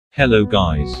Hello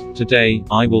guys, today,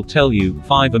 I will tell you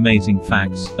 5 amazing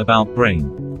facts about brain.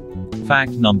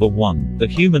 Fact number 1. The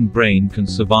human brain can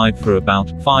survive for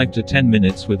about 5 to 10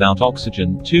 minutes without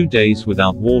oxygen, 2 days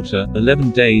without water,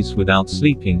 11 days without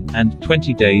sleeping, and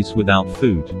 20 days without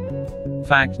food.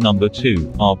 Fact number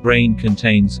 2. Our brain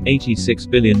contains 86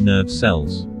 billion nerve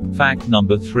cells. Fact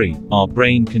number 3. Our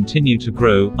brain continue to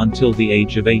grow until the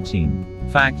age of 18.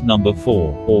 Fact number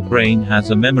 4. Our brain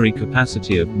has a memory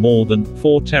capacity of more than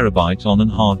 4 terabyte on an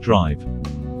hard drive.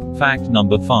 Fact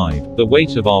number 5. The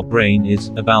weight of our brain is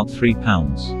about 3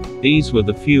 pounds. These were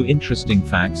the few interesting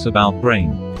facts about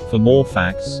brain. For more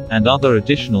facts, and other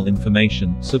additional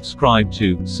information, subscribe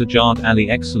to Sajjad Ali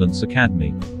Excellence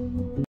Academy.